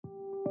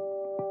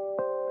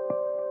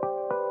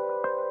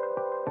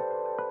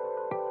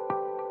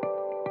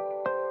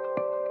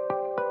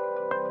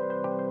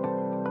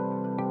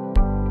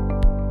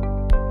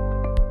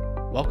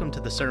Welcome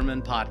to the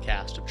Sermon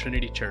Podcast of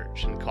Trinity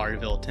Church in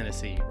Collierville,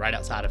 Tennessee, right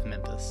outside of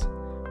Memphis.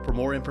 For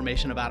more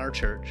information about our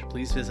church,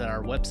 please visit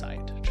our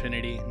website,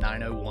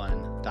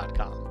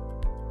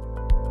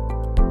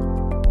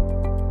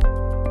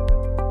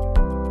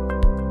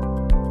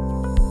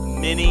 trinity901.com.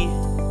 Many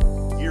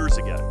years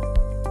ago,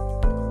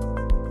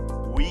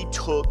 we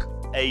took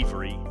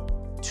Avery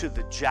to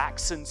the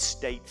Jackson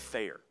State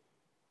Fair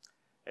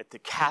at the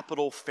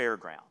Capitol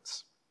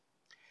Fairgrounds.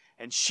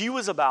 And she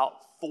was about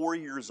 4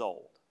 years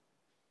old.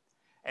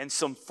 And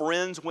some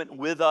friends went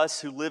with us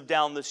who lived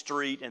down the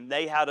street, and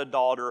they had a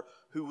daughter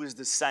who was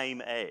the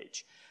same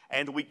age.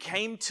 And we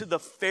came to the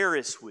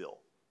Ferris wheel.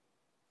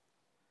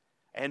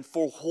 And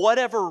for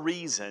whatever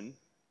reason,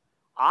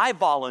 I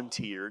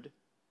volunteered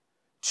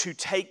to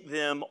take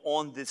them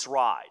on this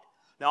ride.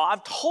 Now,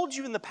 I've told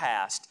you in the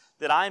past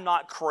that I'm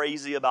not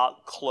crazy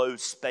about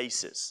closed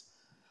spaces.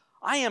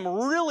 I am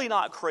really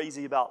not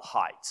crazy about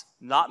heights.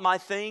 Not my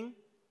thing.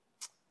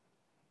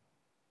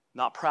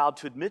 Not proud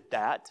to admit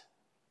that,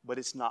 but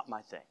it's not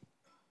my thing.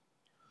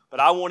 But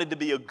I wanted to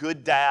be a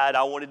good dad.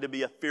 I wanted to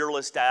be a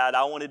fearless dad.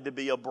 I wanted to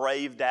be a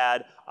brave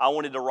dad. I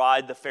wanted to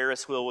ride the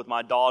Ferris wheel with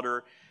my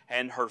daughter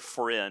and her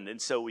friend.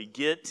 And so we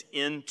get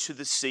into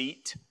the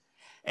seat.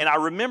 And I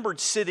remembered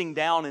sitting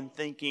down and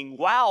thinking,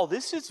 wow,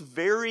 this is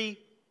very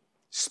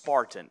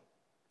Spartan.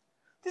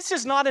 This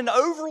is not an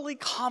overly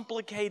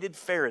complicated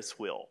Ferris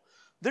wheel.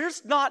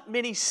 There's not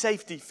many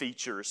safety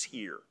features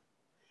here.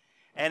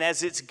 And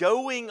as it's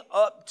going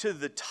up to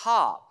the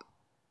top,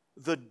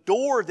 the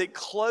door that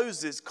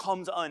closes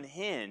comes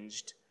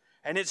unhinged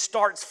and it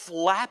starts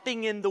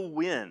flapping in the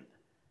wind.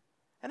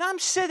 And I'm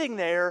sitting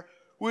there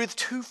with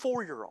two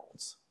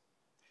 4-year-olds.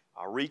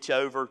 I reach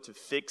over to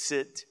fix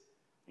it,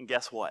 and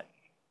guess what?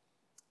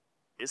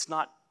 It's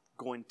not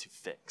going to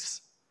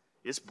fix.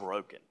 It's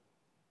broken.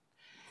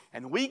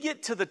 And we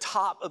get to the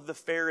top of the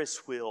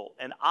Ferris wheel,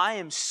 and I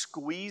am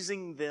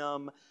squeezing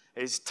them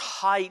as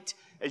tight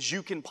as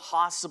you can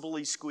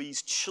possibly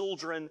squeeze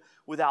children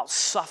without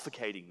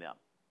suffocating them.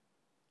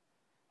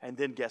 And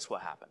then guess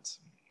what happens?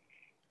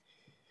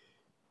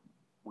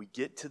 We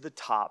get to the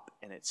top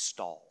and it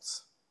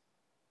stalls.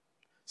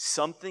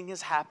 Something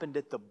has happened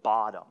at the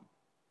bottom,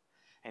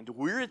 and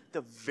we're at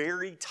the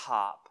very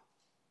top.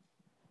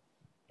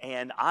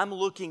 And I'm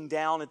looking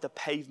down at the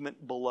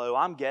pavement below.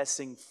 I'm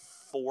guessing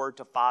 4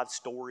 to 5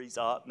 stories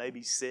up,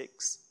 maybe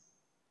 6.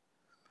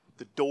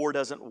 The door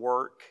doesn't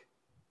work.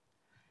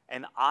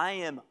 And I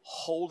am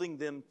holding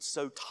them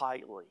so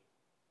tightly.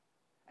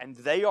 And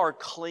they are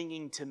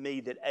clinging to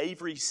me that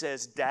Avery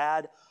says,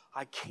 Dad,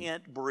 I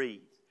can't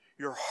breathe.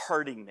 You're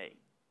hurting me.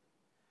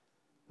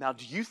 Now,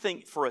 do you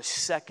think for a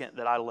second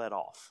that I let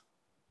off?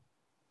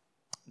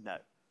 No.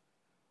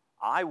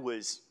 I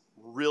was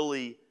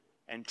really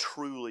and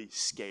truly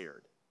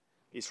scared.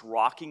 It's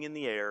rocking in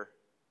the air.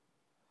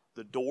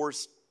 The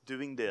door's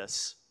doing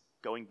this,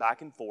 going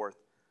back and forth.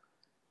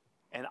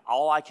 And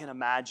all I can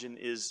imagine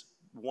is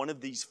one of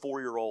these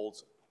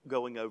 4-year-olds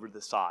going over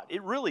the side.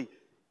 It really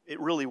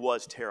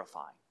was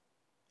terrifying.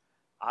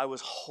 I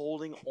was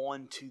holding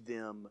on to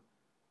them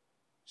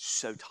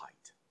so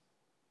tight.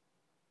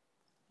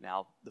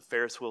 Now, the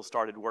Ferris wheel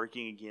started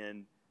working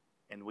again,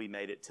 and we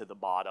made it to the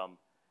bottom.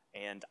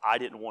 And I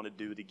didn't want to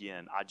do it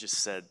again. I just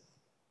said,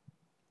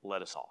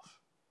 let us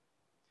off.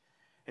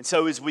 And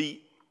so as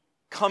we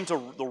come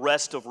to the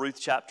rest of Ruth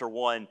chapter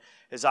 1,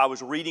 as I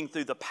was reading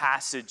through the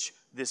passage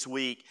this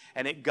week,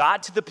 and it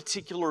got to the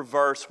particular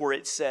verse where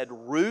it said,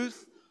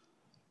 Ruth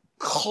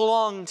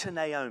clung to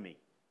Naomi.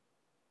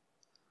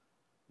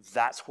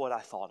 That's what I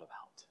thought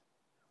about,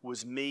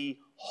 was me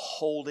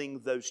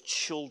holding those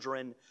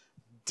children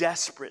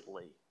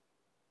desperately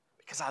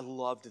because I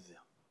loved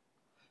them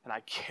and I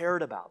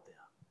cared about them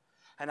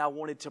and I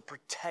wanted to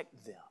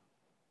protect them.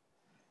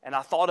 And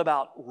I thought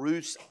about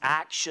Ruth's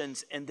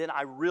actions, and then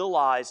I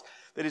realized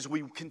that as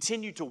we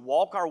continue to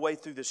walk our way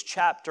through this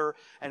chapter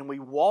and we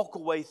walk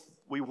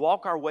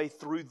our way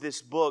through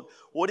this book,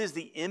 what is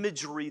the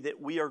imagery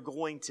that we are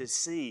going to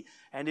see?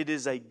 And it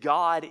is a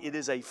God, it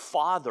is a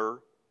Father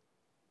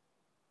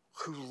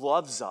who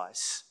loves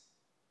us,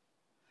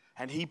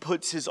 and He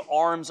puts His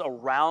arms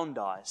around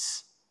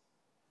us,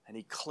 and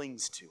He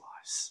clings to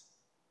us.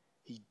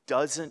 He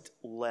doesn't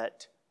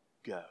let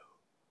go.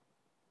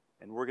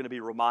 And we're going to be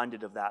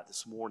reminded of that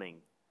this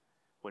morning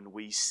when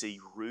we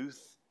see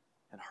Ruth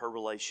and her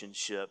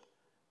relationship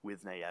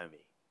with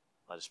Naomi.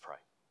 Let us pray.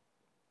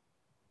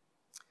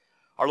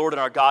 Our Lord and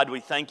our God,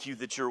 we thank You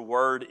that Your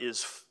word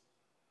is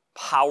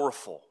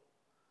powerful,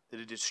 that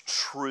it is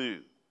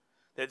true,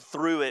 that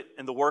through it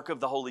and the work of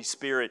the Holy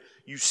Spirit,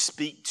 You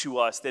speak to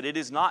us, that it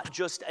is not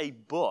just a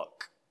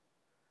book,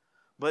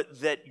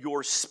 but that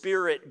Your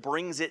Spirit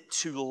brings it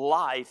to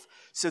life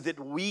so that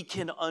we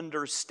can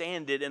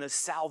understand it in a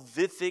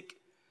salvific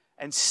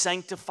and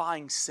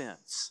sanctifying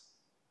sense.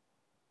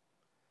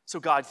 So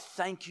God,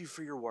 thank You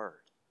for Your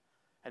word.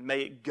 And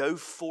may it go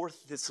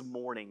forth this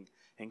morning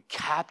and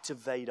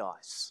captivate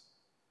us.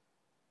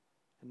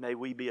 And may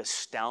we be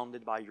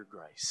astounded by Your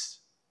grace.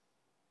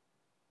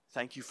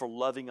 Thank You for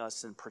loving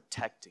us and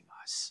protecting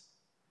us.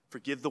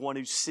 Forgive the one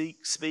who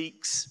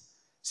speaks.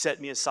 Set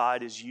me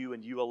aside as you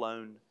and you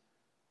alone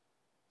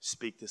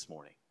speak this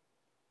morning.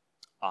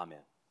 Amen.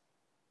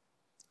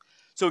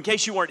 So in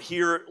case you weren't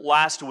here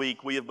last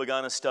week, we have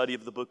begun a study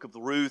of the book of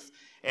Ruth.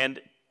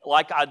 And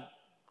like I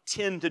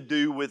tend to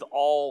do with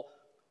all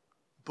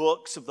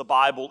books of the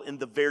Bible in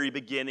the very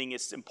beginning,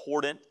 it's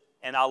important.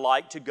 And I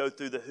like to go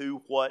through the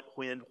who, what,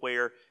 when,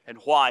 where, and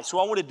why. So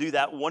I want to do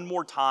that one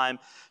more time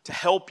to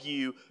help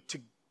you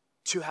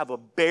to have a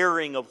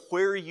bearing of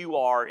where you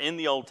are in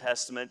the Old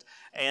Testament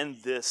and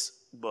this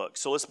book.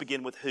 So let's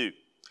begin with who.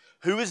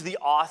 Who is the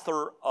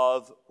author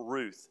of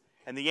Ruth?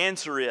 And the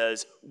answer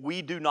is,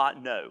 we do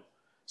not know.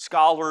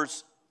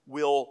 Scholars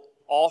will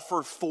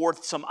offer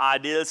forth some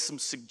ideas, some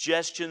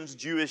suggestions.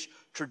 Jewish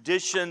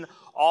tradition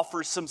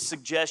offers some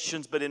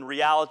suggestions, but in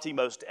reality,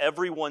 most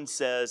everyone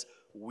says,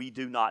 we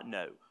do not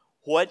know.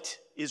 What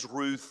is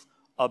Ruth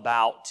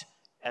about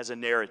as a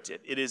narrative?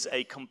 It is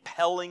a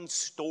compelling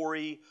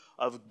story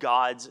of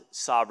God's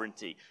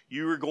sovereignty.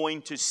 You are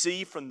going to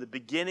see from the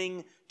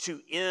beginning to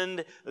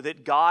end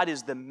that God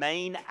is the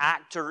main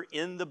actor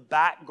in the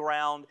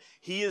background.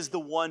 He is the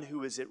one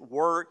who is at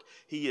work.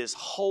 He is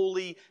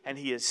holy and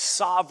He is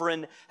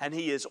sovereign, and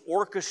He is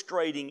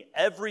orchestrating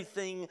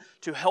everything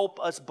to help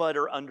us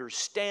better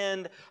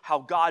understand how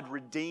God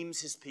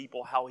redeems His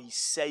people, how He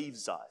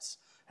saves us,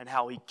 and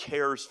how He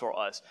cares for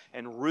us.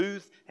 And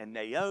Ruth and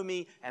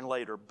Naomi and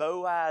later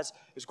Boaz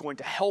is going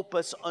to help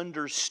us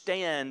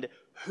understand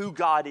who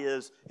God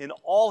is in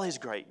all His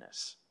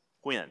greatness.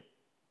 When?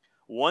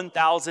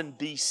 1000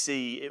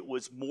 BC, it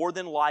was more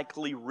than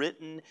likely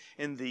written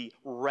in the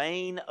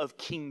reign of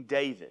King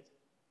David.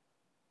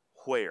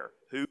 Where?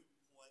 Who,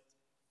 what,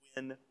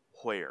 when,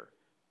 where?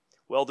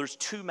 Well, there's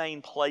two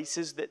main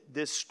places that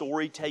this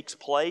story takes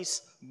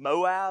place: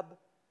 Moab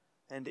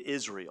and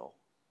Israel.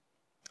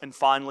 And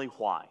finally,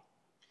 why?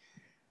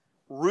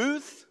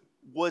 Ruth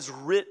was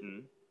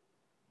written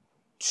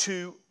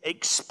to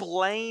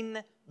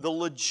explain the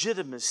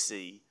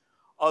legitimacy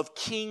of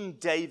King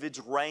David's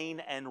reign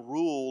and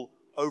rule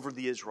over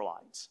the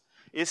Israelites.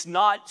 It's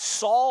not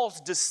Saul's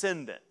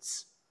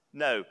descendants.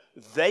 No,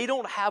 they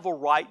don't have a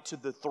right to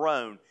the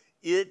throne.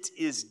 It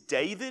is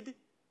David.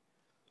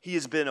 He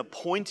has been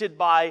appointed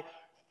by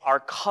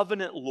our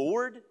covenant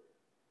Lord.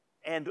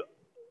 And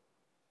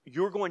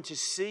you're going to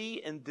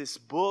see in this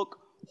book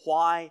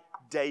why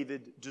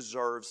David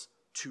deserves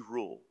to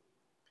rule.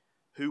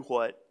 Who,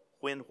 what,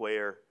 when,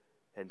 where,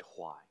 and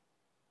why.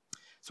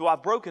 So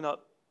I've broken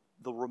up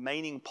the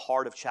remaining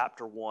part of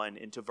chapter 1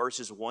 into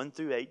verses 1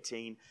 through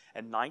 18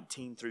 and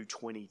 19 through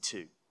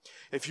 22.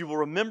 If you will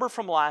remember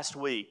from last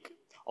week,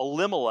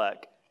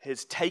 Elimelech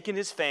has taken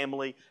his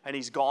family and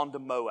he's gone to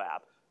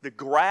Moab. The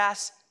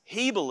grass,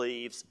 he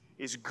believes,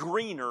 is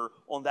greener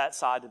on that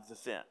side of the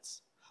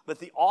fence. But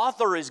the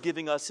author is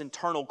giving us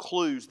internal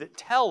clues that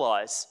tell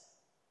us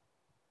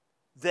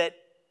that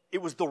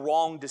it was the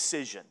wrong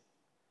decision.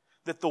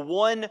 That the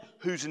one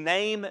whose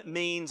name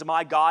means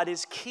 "my God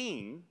is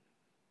King"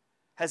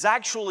 has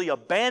actually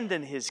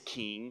abandoned his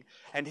king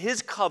and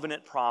his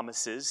covenant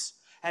promises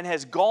and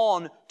has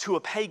gone to a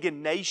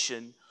pagan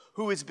nation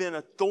who has been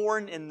a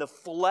thorn in the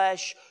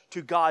flesh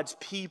to God's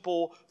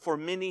people for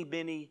many,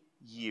 many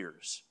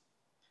years.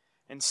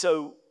 And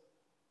so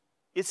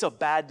it's a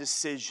bad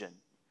decision.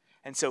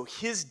 And so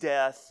his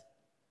death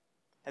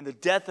and the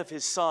death of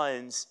his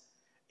sons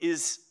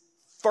is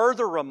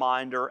further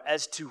reminder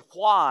as to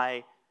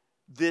why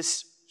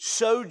this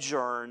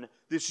sojourn,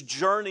 this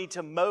journey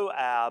to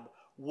Moab,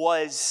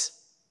 was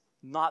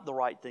not the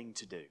right thing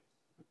to do.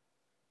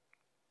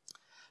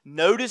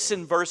 Notice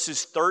in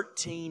verses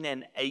 13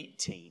 and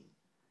 18,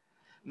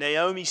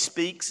 Naomi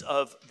speaks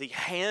of the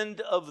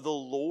hand of the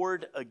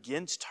Lord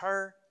against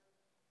her.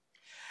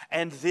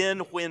 And then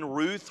when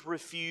Ruth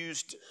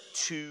refused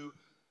to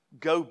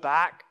go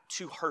back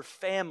to her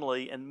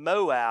family in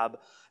Moab,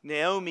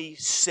 Naomi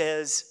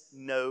says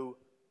no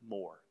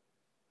more.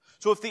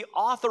 So if the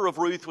author of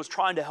Ruth was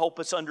trying to help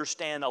us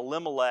understand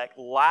Elimelech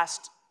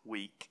last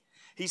week,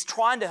 he's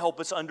trying to help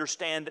us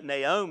understand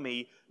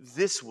Naomi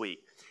this week.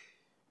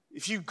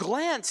 If you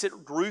glance at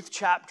Ruth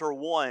chapter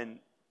 1,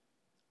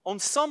 on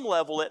some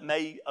level it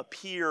may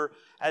appear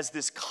as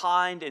this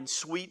kind and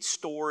sweet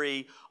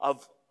story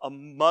of a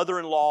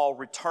mother-in-law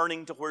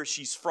returning to where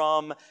she's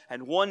from,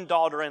 and one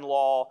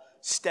daughter-in-law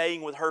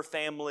staying with her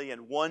family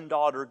and one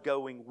daughter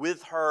going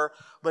with her.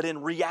 But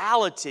in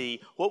reality,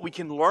 what we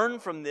can learn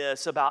from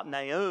this about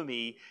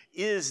Naomi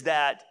is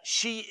that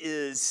she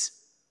is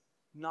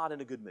not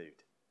in a good mood.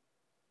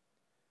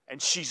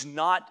 And she's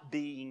not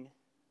being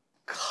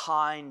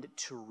kind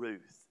to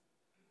Ruth.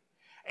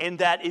 And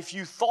that if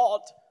you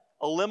thought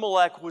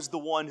Elimelech was the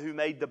one who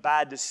made the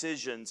bad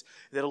decisions,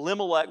 that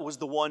Elimelech was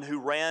the one who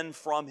ran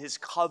from his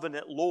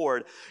covenant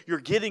Lord, you're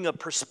getting a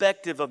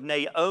perspective of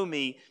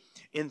Naomi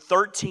in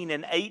 13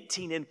 and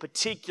 18 in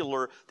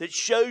particular that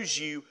shows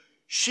you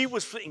she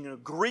was in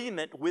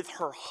agreement with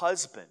her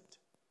husband.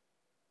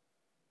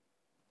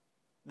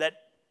 That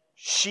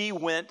she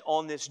went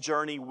on this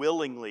journey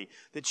willingly,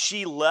 that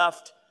she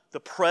left the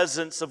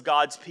presence of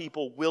God's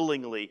people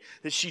willingly,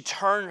 that she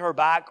turned her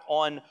back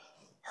on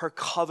her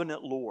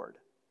covenant Lord.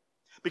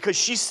 Because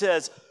she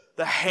says,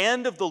 the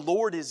hand of the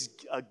Lord is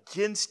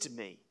against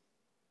me.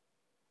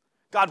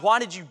 God, why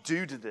did you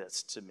do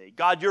this to me?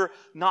 God, you're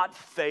not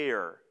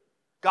fair.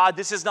 God,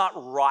 this is not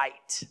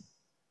right.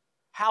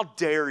 How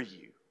dare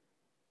you?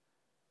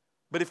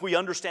 But if we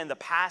understand the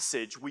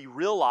passage, we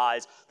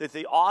realize that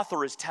the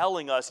author is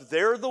telling us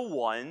they're the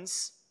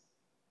ones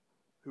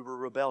who were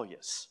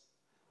rebellious.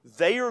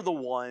 They are the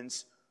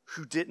ones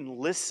who didn't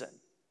listen.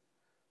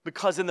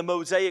 Because in the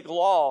Mosaic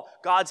Law,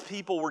 God's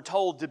people were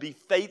told to be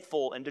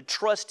faithful and to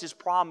trust His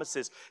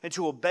promises and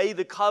to obey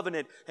the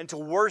covenant and to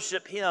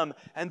worship Him.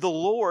 And the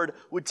Lord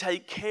would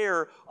take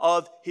care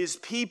of His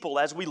people,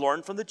 as we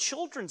learned from the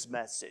children's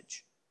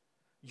message.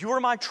 You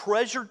are my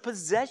treasured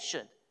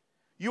possession.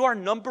 You are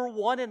number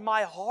one in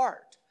my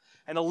heart.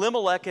 And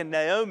Elimelech and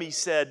Naomi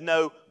said,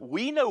 no,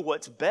 we know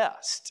what's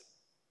best.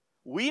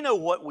 We know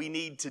what we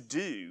need to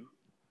do.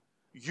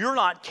 You're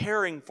not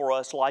caring for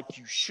us like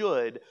you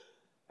should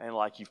and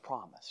like you've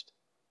promised.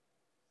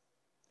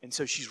 And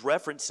so she's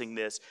referencing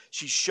this.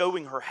 She's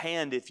showing her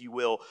hand, if you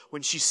will,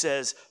 when she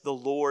says, the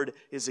Lord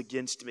is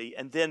against me.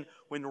 And then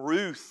when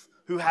Ruth,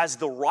 who has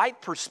the right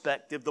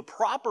perspective, the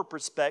proper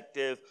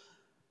perspective,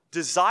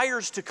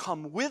 desires to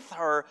come with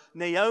her,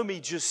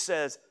 Naomi just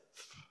says,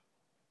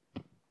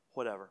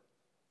 whatever.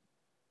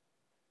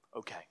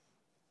 Okay.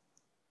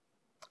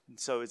 And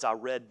so as I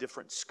read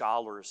different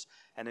scholars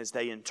and as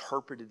they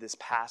interpreted this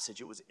passage,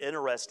 it was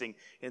interesting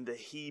in the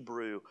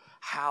Hebrew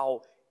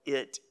how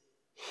it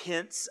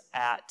hints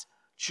at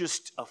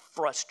just a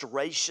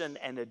frustration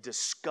and a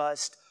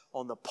disgust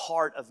on the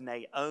part of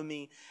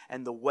Naomi,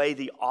 and the way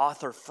the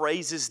author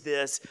phrases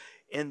this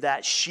in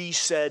that she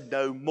said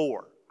no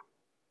more.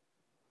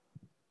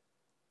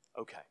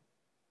 Okay,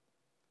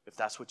 if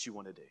that's what you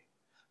want to do.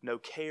 No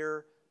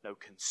care, no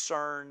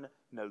concern,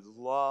 no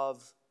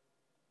love.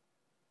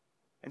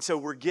 And so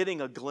we're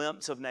getting a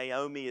glimpse of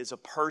Naomi as a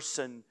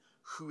person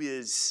who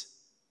is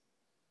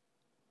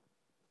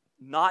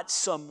not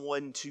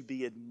someone to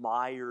be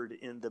admired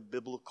in the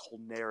biblical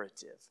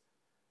narrative,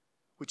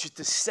 which at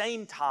the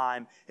same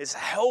time is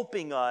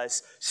helping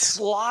us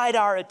slide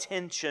our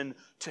attention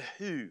to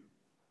who?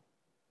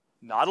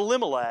 Not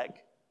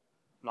Elimelech,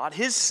 not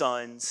his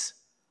sons,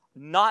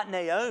 not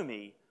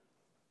Naomi,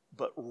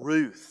 but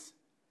Ruth.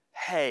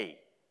 Hey,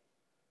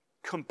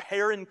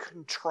 compare and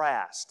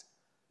contrast.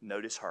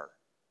 Notice her.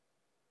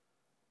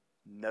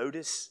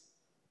 Notice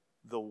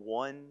the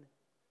one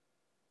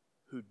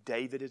who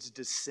David is a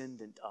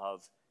descendant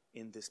of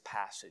in this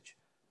passage.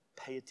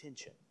 Pay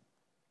attention.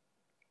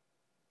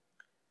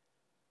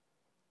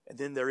 And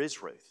then there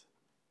is Ruth.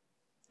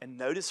 And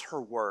notice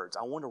her words.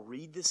 I want to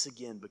read this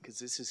again because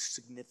this is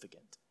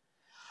significant.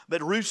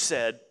 But Ruth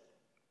said,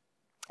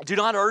 do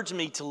not urge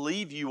me to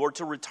leave you or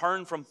to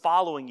return from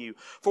following you.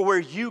 For where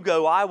you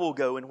go, I will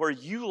go, and where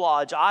you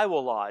lodge, I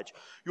will lodge.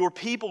 Your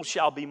people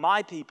shall be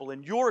my people,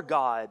 and your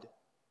God,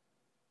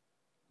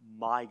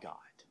 my God.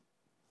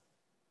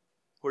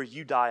 Where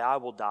you die, I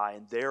will die,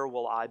 and there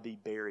will I be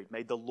buried.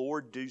 May the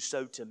Lord do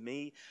so to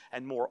me,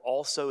 and more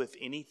also, if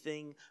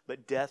anything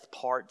but death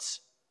parts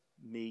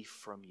me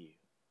from you.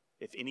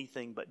 If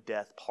anything but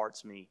death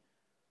parts me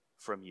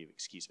from you.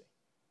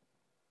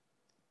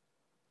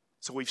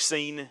 So we've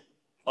seen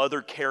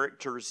other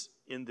characters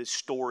in this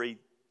story,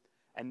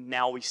 and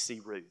now we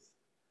see Ruth.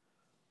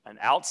 An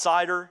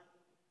outsider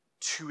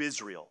to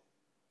Israel,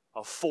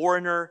 a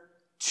foreigner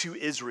to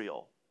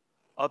Israel,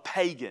 a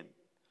pagan,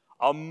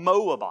 a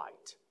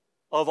Moabite,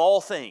 of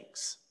all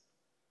things,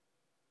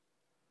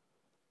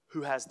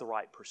 who has the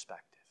right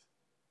perspective.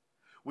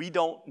 We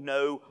don't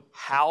know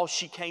how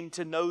she came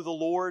to know the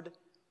Lord,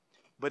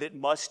 but it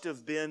must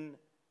have been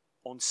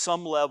on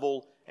some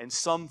level, in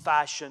some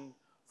fashion,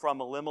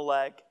 from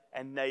Elimelech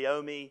and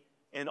Naomi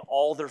in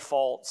all their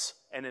faults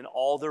and in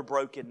all their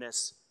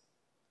brokenness.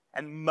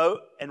 And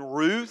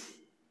Ruth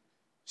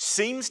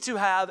seems to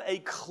have a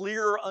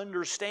clearer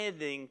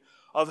understanding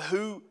of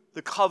who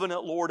the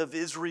covenant Lord of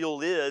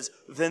Israel is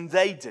than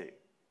they do.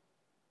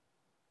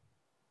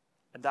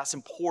 And that's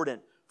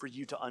important for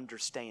you to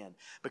understand,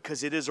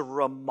 because it is a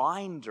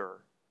reminder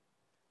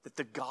that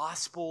the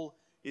gospel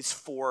is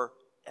for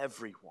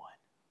everyone.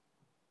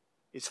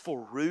 It's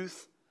for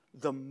Ruth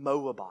the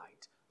Moabite.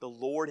 The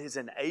Lord has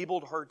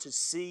enabled her to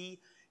see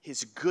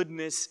His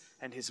goodness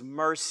and His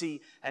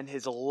mercy and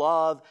His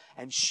love,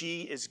 and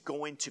she is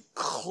going to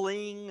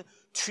cling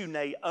to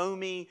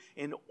Naomi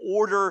in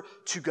order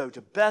to go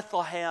to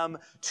Bethlehem,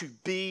 to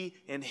be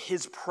in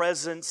His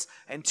presence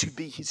and to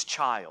be His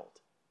child.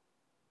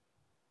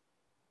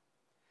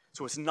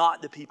 So it's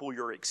not the people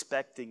you're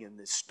expecting in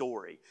this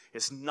story.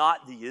 It's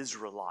not the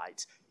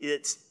Israelites.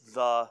 It's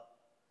the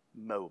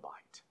Moabite.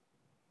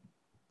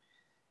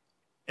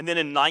 And then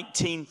in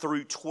 19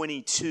 through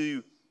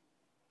 22,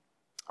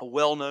 a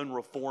well-known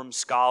Reformed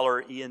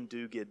scholar, Ian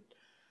Duguid,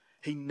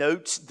 he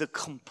notes the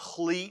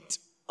complete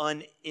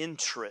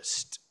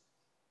uninterest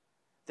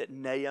that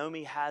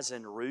Naomi has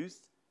in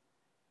Ruth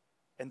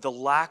and the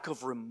lack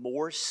of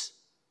remorse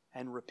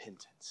and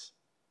repentance.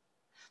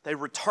 They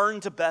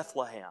return to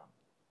Bethlehem.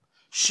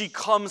 She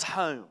comes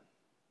home.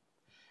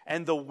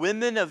 And the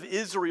women of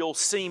Israel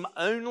seem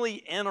only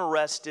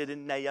interested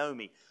in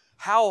Naomi.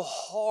 How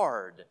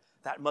hard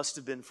that must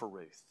have been for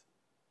Ruth.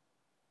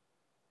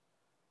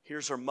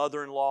 Here's her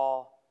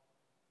mother-in-law,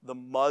 the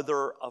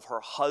mother of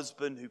her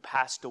husband who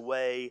passed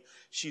away.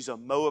 She's a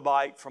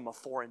Moabite from a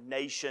foreign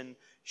nation.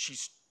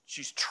 She's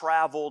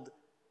traveled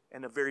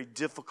in a very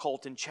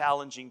difficult and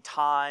challenging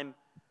time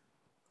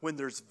when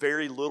there's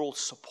very little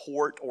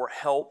support or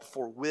help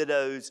for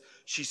widows.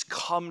 She's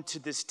come to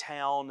this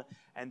town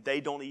and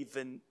they don't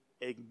even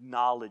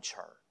acknowledge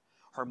her.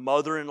 Her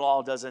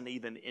mother-in-law doesn't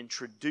even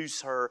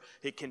introduce her.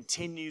 It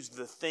continues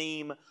the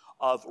theme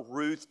of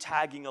Ruth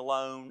tagging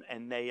alone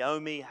and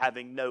Naomi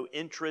having no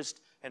interest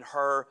in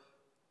her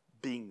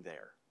being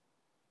there.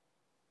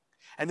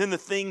 And then the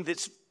thing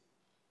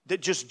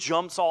that just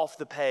jumps off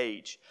the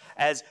page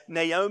as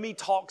Naomi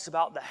talks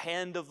about the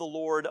hand of the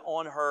Lord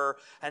on her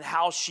and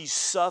how she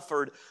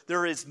suffered,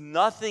 there is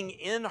nothing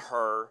in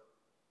her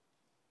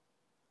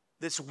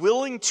that's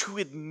willing to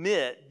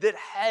admit that,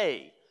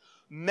 hey,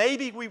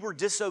 maybe we were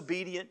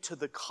disobedient to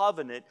the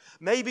covenant.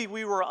 Maybe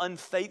we were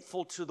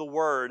unfaithful to the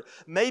word.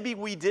 Maybe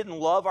we didn't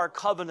love our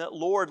covenant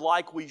Lord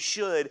like we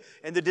should.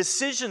 And the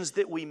decisions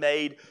that we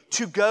made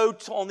to go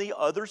on the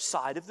other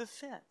side of the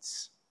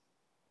fence.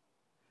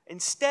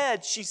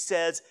 Instead, she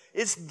says,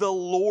 it's the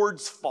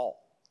Lord's fault.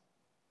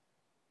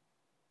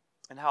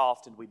 And how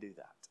often we do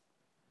that?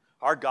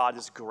 Our God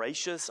is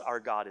gracious.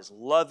 Our God is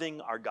loving.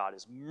 Our God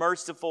is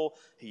merciful.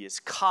 He is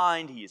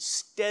kind. He is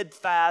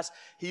steadfast.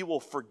 He will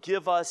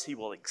forgive us. He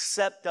will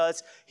accept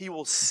us. He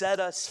will set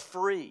us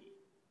free.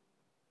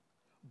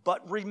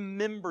 But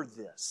remember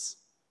this.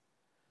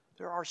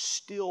 There are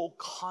still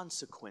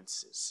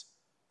consequences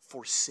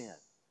for sin.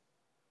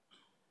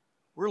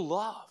 We're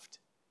loved.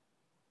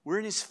 We're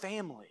in His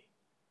family.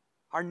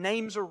 Our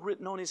names are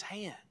written on His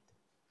hand,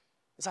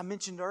 as I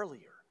mentioned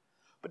earlier.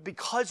 But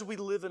because we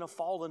live in a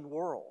fallen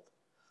world,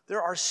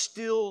 there are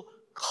still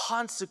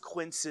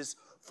consequences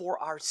for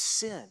our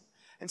sin.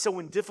 And so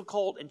when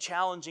difficult and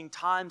challenging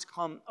times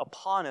come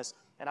upon us,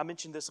 and I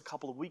mentioned this a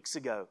couple of weeks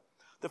ago,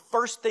 the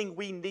first thing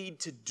we need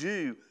to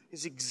do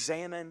is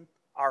examine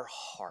our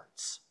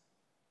hearts.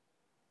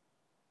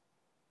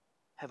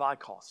 Have I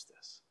caused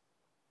this?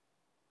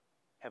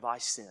 Have I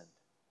sinned?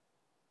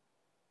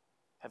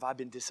 Have I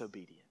been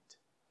disobedient?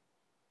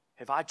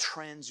 Have I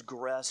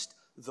transgressed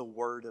the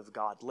Word of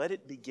God? Let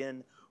it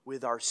begin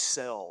with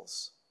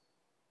ourselves.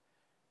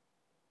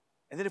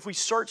 And then if we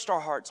searched our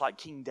hearts like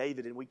King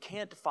David and we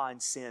can't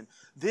find sin,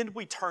 then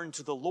we turn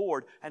to the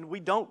Lord and we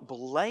don't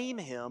blame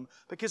Him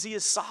because He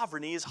is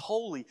sovereign, He is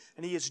holy,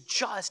 and He is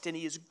just, and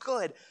He is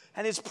good,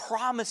 and His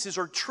promises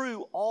are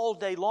true all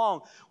day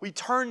long. We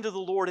turn to the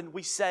Lord and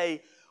we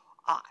say,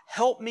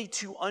 help me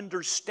to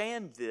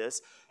understand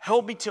this.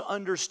 Help me to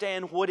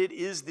understand what it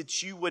is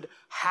that You would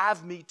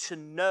have me to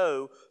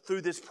know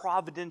through this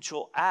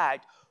providential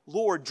act.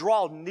 Lord,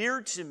 draw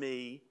near to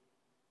me,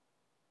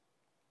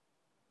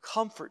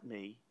 comfort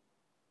me,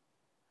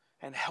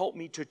 and help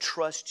me to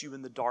trust You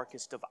in the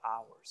darkest of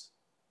hours.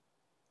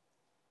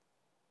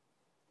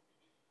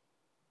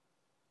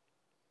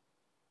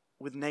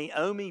 With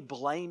Naomi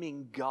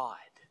blaming God,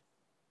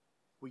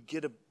 we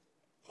get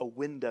a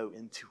window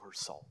into her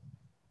soul.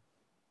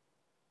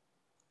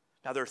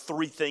 Now, there are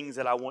three things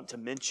that I want to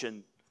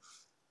mention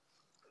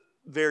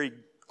very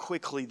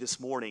quickly this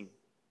morning.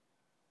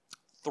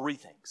 Three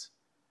things.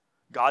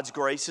 God's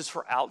grace is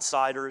for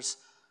outsiders.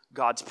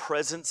 God's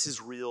presence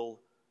is real.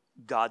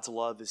 God's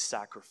love is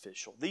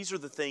sacrificial. These are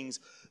the things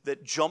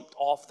that jumped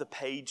off the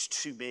page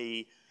to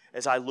me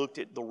as I looked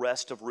at the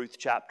rest of Ruth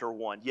chapter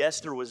 1. Yes,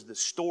 there was the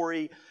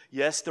story.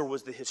 Yes, there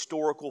was the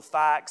historical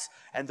facts.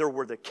 And there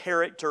were the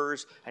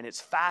characters. And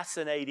it's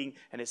fascinating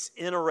and it's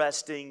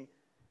interesting.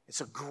 It's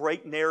a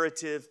great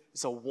narrative.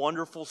 It's a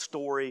wonderful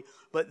story.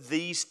 But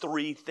these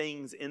three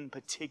things in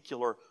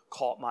particular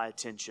caught my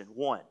attention.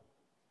 One,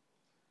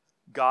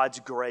 God's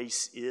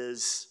grace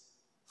is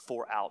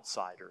for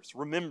outsiders.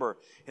 Remember,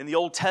 in the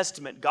Old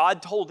Testament,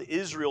 God told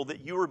Israel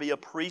that you were to be a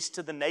priest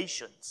to the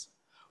nations.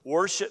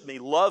 Worship me,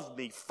 love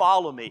me,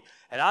 follow me,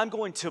 and I'm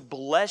going to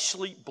bless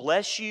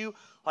you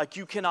like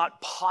you cannot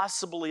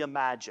possibly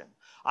imagine.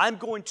 I'm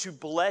going to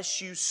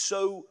bless you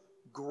so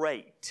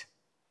great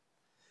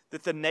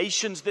that the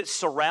nations that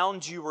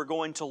surround you are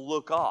going to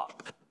look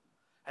up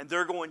and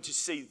they're going to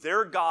see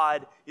their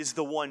God is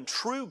the one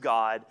true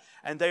God,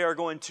 and they are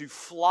going to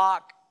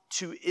flock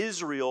to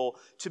Israel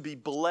to be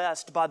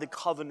blessed by the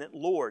covenant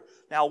Lord.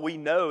 Now we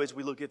know as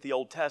we look at the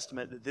Old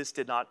Testament that this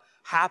did not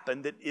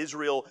happen, that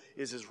Israel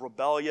is as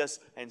rebellious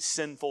and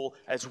sinful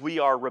as we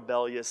are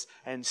rebellious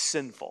and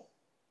sinful.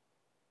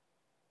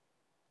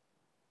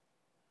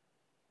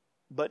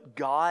 But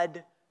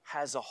God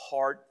has a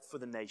heart for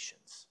the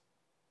nations.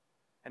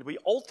 And we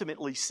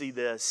ultimately see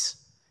this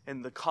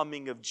in the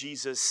coming of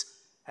Jesus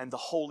and the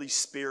Holy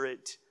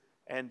Spirit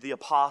and the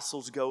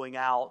apostles going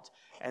out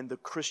and the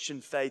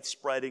Christian faith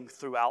spreading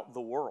throughout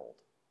the world.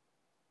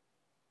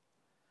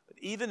 But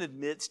even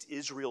amidst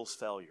Israel's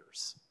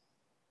failures,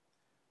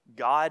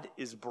 God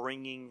is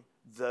bringing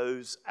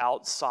those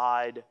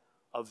outside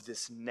of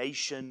this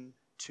nation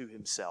to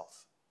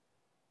himself.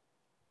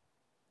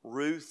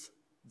 Ruth,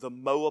 the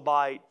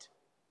Moabite,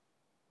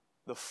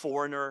 the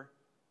foreigner,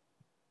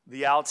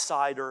 the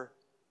outsider,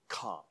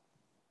 come.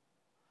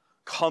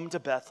 Come to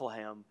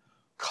Bethlehem.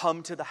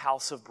 Come to the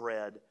house of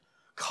bread.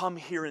 Come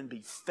here and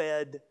be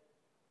fed.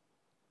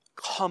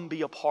 Come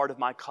be a part of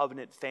my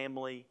covenant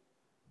family.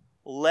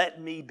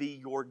 Let me be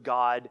your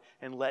God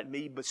and let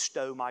me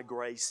bestow my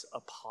grace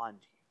upon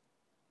you.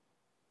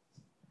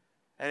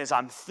 And as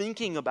I'm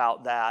thinking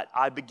about that,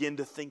 I begin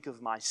to think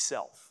of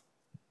myself,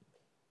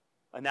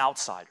 an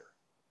outsider,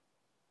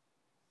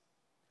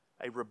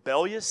 a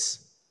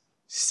rebellious,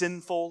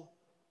 sinful,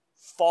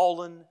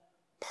 fallen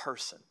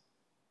person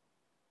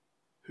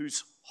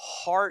whose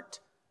heart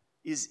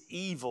is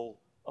evil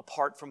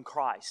apart from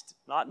Christ.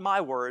 Not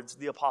my words,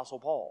 the Apostle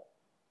Paul.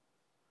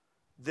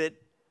 That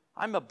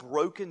I'm a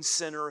broken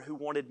sinner who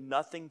wanted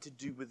nothing to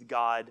do with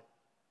God.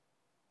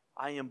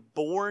 I am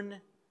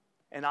born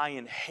and I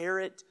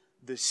inherit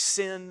the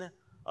sin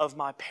of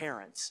my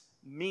parents,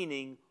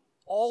 meaning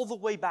all the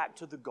way back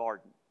to the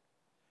garden.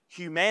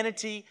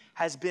 Humanity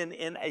has been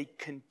in a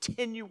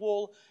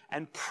continual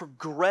and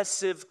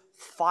progressive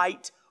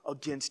fight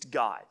against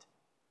God.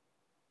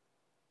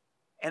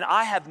 And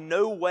I have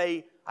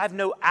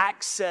no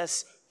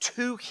access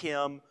to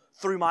Him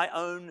through my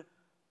own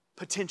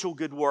potential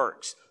good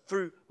works,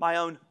 through my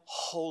own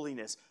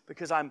holiness,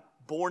 because I'm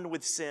born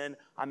with sin,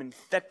 I'm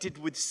infected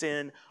with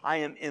sin, I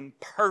am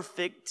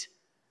imperfect,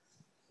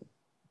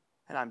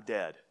 and I'm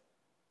dead.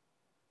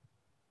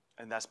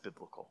 And that's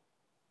biblical.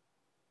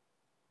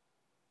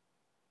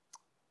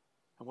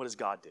 And what does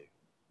God do?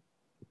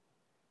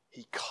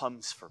 He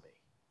comes for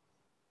me.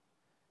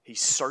 He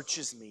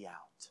searches me out.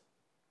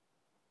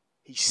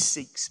 He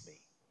seeks me.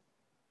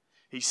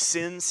 He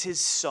sends His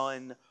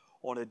Son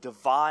on a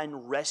divine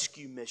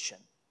rescue mission.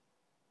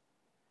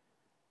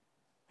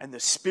 And the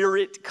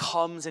Spirit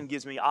comes and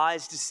gives me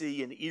eyes to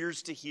see and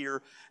ears to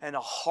hear and a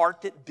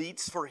heart that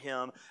beats for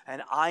Him.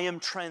 And I am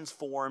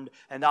transformed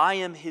and I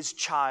am His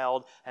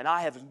child and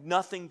I have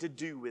nothing to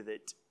do with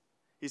it.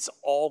 It's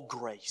all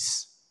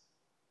grace.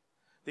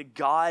 That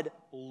God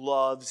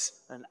loves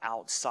an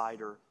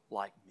outsider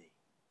like me.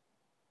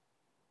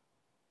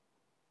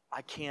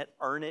 I can't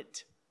earn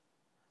it.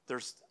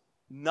 There's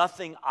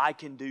nothing I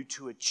can do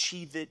to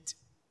achieve it.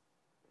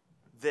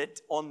 That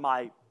on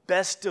my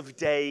best of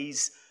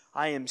days,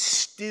 I am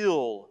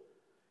still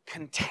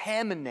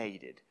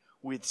contaminated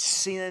with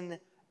sin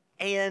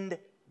and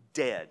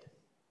dead.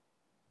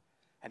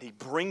 And He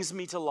brings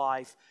me to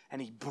life,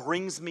 and He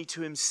brings me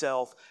to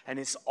Himself, and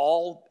it's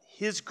all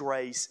His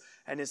grace,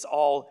 and it's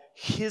all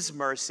His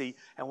mercy.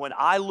 And when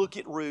I look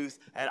at Ruth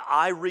and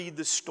I read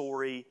the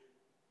story,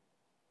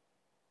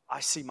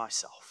 I see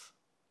myself.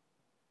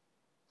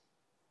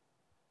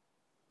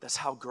 That's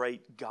how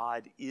great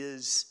God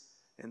is,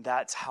 and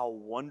that's how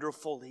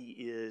wonderful He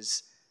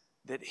is,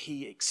 that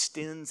He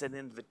extends an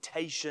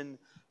invitation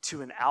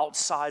to an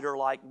outsider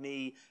like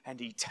me, and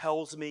He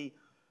tells me,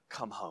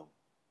 come home.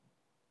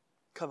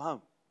 Come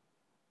home.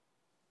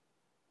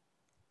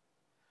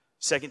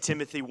 2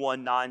 Timothy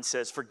 1:9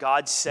 says, "For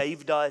God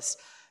saved us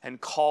and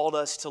called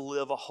us to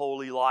live a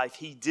holy life.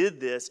 He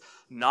did this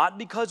not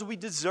because we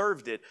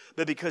deserved it,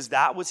 but because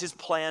that was His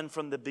plan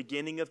from the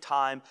beginning of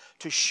time,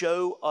 to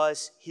show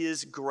us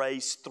His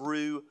grace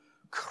through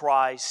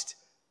Christ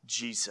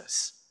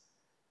Jesus."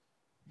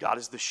 God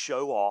is the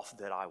show-off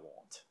that I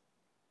want.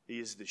 He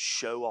is the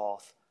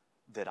show-off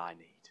that I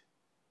need.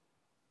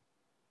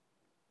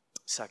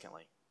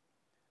 Secondly,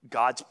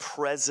 God's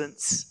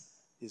presence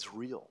is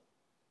real.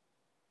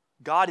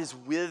 God is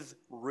with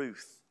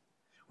Ruth.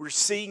 We're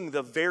seeing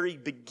the very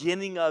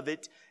beginning of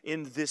it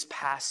in this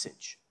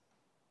passage.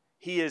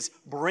 He is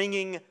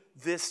bringing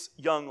this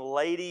young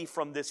lady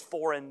from this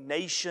foreign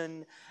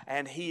nation,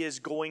 and He is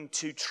going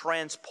to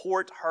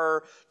transport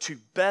her to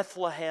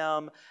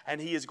Bethlehem, and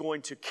He is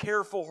going to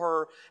care for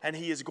her, and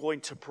He is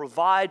going to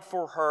provide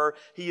for her.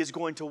 He is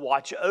going to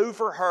watch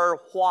over her.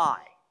 Why?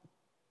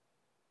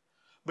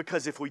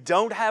 Because if we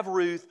don't have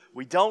Ruth,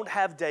 we don't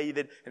have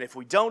David, and if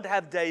we don't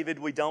have David,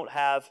 we don't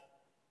have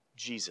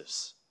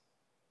Jesus.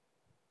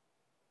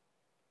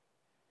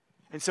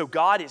 And so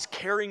God is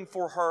caring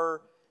for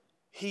her.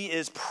 He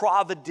is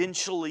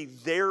providentially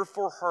there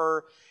for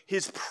her.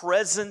 His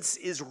presence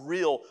is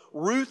real.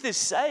 Ruth is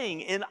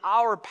saying in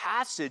our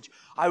passage,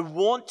 I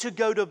want to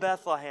go to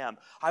Bethlehem.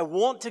 I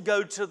want to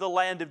go to the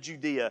land of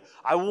Judea.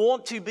 I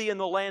want to be in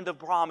the land of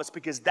promise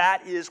because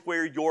that is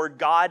where your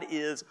God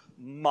is,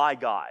 my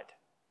God.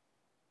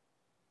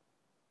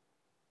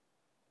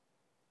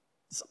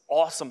 It's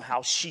awesome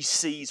how she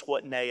sees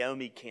what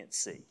Naomi can't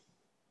see.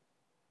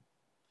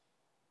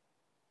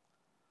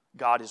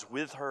 God is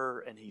with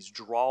her and He's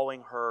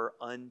drawing her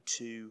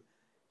unto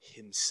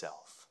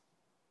Himself.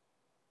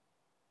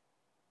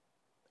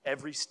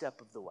 Every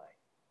step of the way.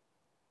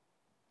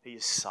 He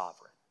is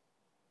sovereign.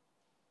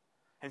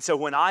 And so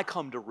when I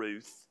come to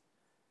Ruth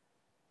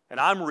and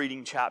I'm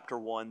reading chapter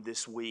 1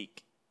 this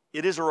week,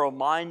 it is a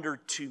reminder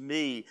to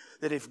me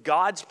that if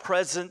God's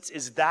presence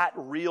is that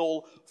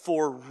real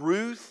for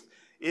Ruth,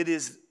 it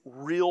is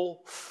real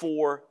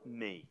for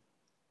me.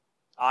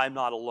 I'm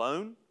not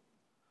alone.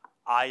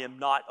 I am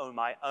not on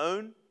my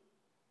own.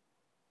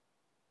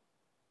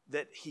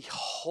 That He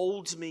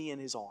holds me in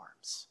His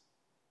arms.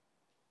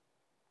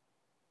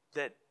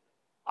 That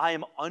I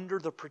am under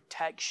the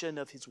protection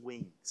of His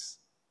wings.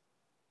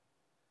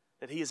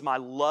 That He is my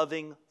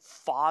loving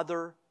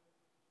Father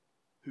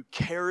who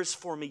cares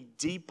for me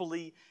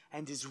deeply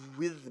and is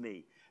with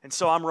me. And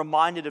so I'm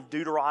reminded of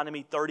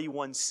Deuteronomy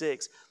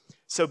 31:6.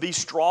 So be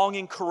strong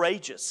and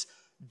courageous.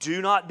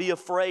 Do not be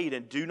afraid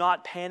and do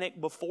not panic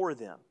before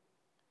them.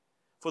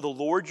 For the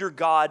Lord your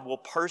God will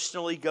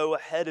personally go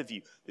ahead of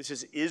you. This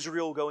is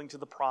Israel going to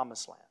the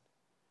promised land.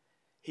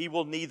 He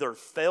will neither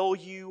fail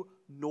you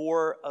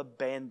nor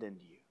abandon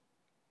you.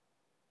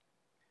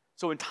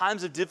 So in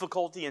times of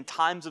difficulty, in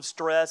times of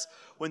stress,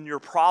 when your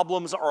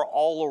problems are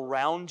all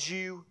around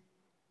you,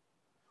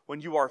 when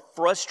you are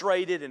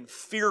frustrated and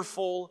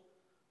fearful,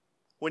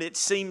 when it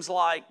seems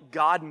like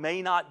God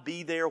may not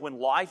be there, when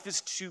life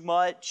is too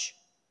much,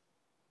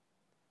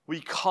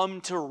 we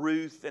come to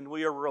Ruth and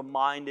we are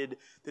reminded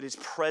that His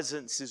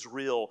presence is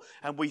real.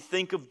 And we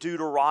think of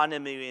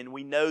Deuteronomy and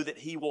we know that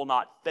He will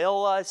not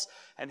fail us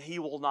and He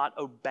will not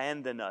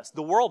abandon us.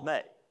 The world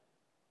may.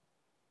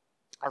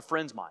 Our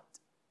friends might.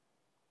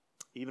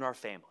 Even our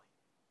family.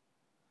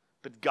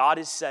 But God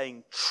is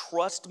saying,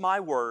 trust my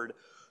word,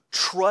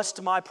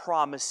 trust my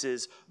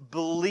promises,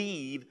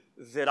 believe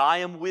that I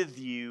am with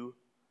you,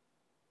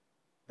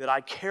 that I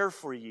care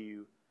for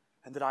you,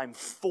 and that I'm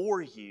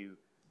for you,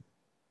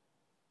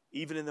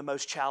 even in the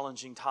most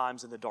challenging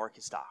times and the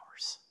darkest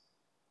hours,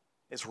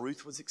 as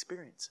Ruth was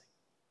experiencing.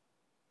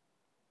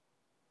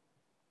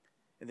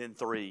 And then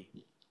 3,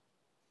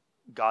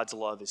 God's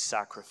love is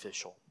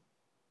sacrificial.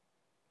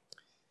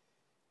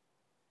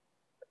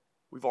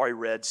 We've already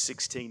read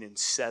 16 and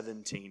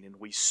 17, and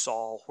we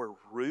saw where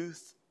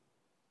Ruth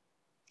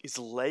is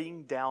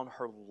laying down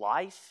her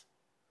life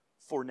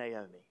for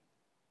Naomi.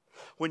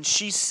 When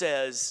she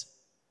says,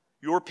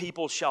 your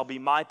people shall be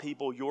my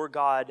people, your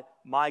God,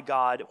 my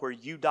God, where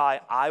you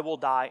die, I will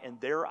die,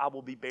 and there I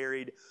will be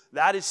buried.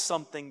 That is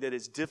something that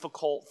is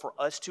difficult for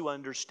us to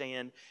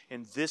understand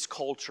in this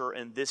culture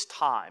and this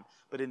time.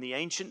 But in the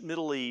ancient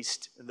Middle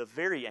East, in the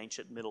very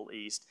ancient Middle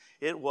East,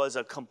 it was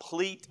a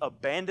complete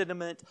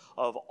abandonment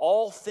of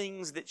all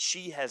things that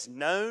she has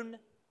known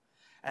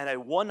and a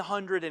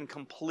 100%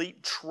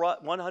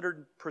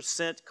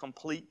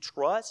 complete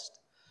trust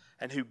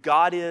in who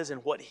God is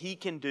and what He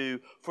can do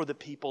for the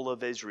people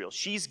of Israel.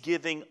 She's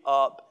giving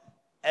up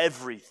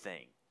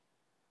everything.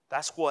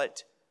 That's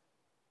what,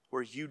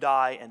 where you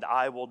die and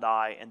I will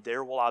die and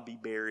there will I be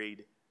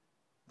buried.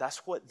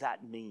 That's what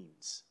that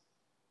means.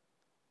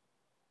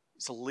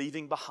 It's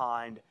leaving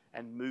behind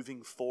and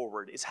moving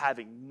forward. It's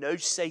having no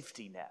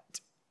safety net.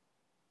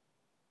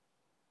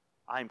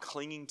 I am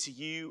clinging to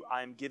you.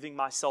 I am giving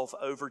myself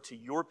over to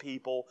your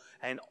people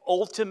and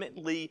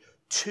ultimately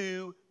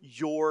to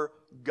your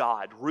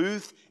God.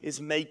 Ruth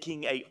is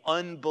making an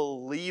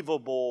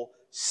unbelievable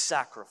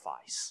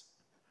sacrifice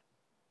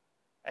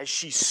as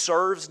she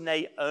serves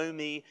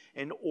Naomi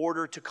in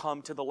order to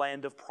come to the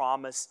land of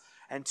promise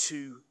and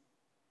to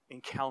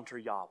encounter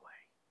Yahweh.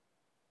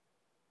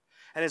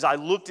 And as I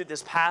looked at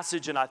this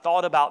passage and I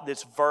thought about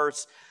this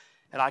verse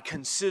and I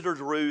considered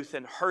Ruth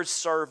and her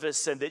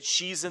service and that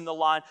she's in the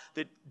line,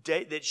 that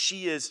David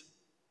is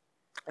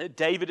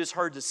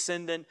her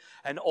descendant,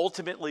 and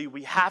ultimately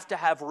we have to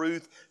have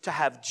Ruth to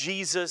have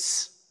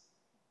Jesus,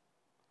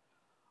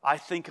 I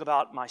think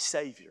about my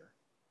Savior.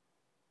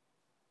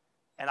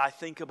 And I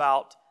think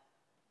about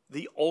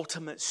the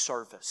ultimate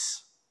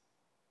service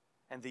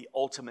and the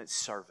ultimate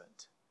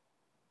servant.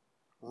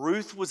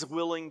 Ruth was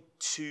willing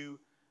to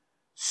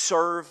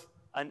serve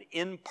an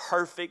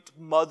imperfect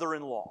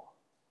mother-in-law.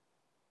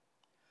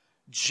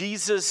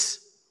 Jesus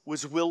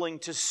was willing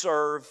to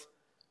serve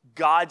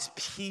God's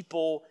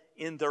people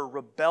in their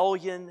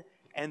rebellion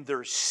and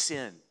their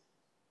sin.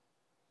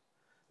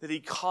 That He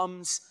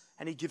comes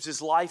and He gives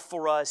His life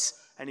for us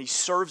and He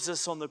serves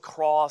us on the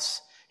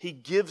cross. He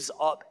gives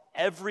up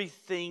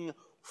everything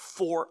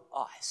for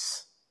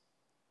us.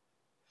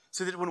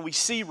 So that when we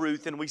see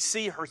Ruth and we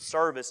see her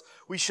service,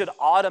 we should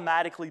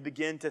automatically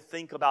begin to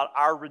think about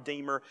our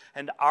Redeemer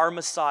and our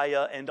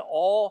Messiah and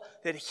all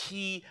that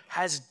He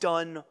has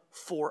done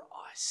for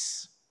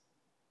us.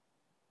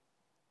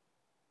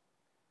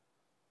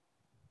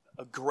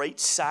 A great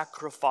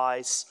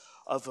sacrifice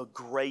of a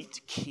great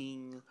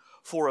king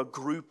for a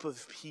group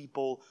of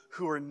people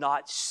who are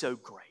not so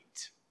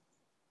great.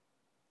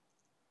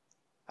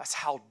 That's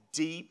how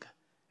deep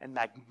and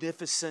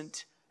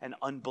magnificent and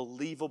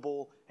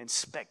unbelievable and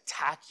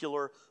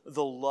spectacular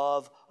the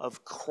love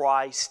of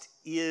Christ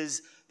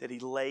is, that He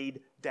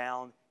laid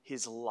down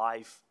His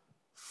life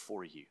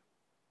for you.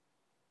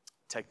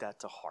 Take that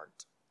to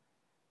heart.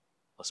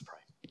 Let's pray.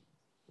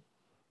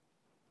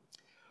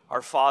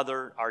 Our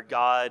Father, our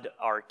God,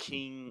 our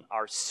King,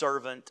 our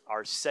servant,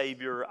 our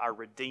Savior, our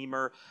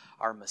Redeemer,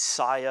 our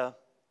Messiah,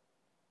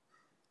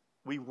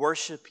 we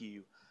worship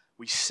you,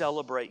 we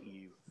celebrate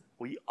you,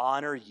 we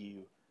honor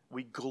you,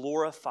 we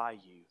glorify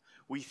you.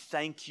 We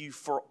thank you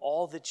for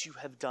all that you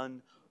have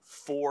done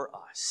for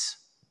us.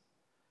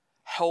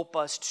 Help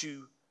us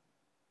to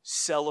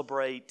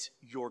celebrate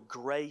your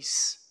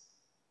grace,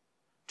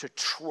 to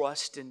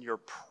trust in your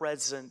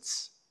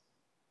presence,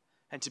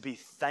 and to be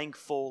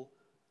thankful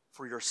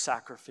for your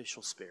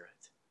sacrificial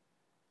spirit.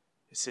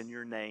 It's in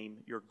your name,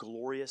 your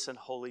glorious and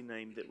holy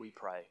name, that we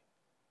pray.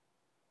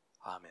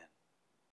 Amen.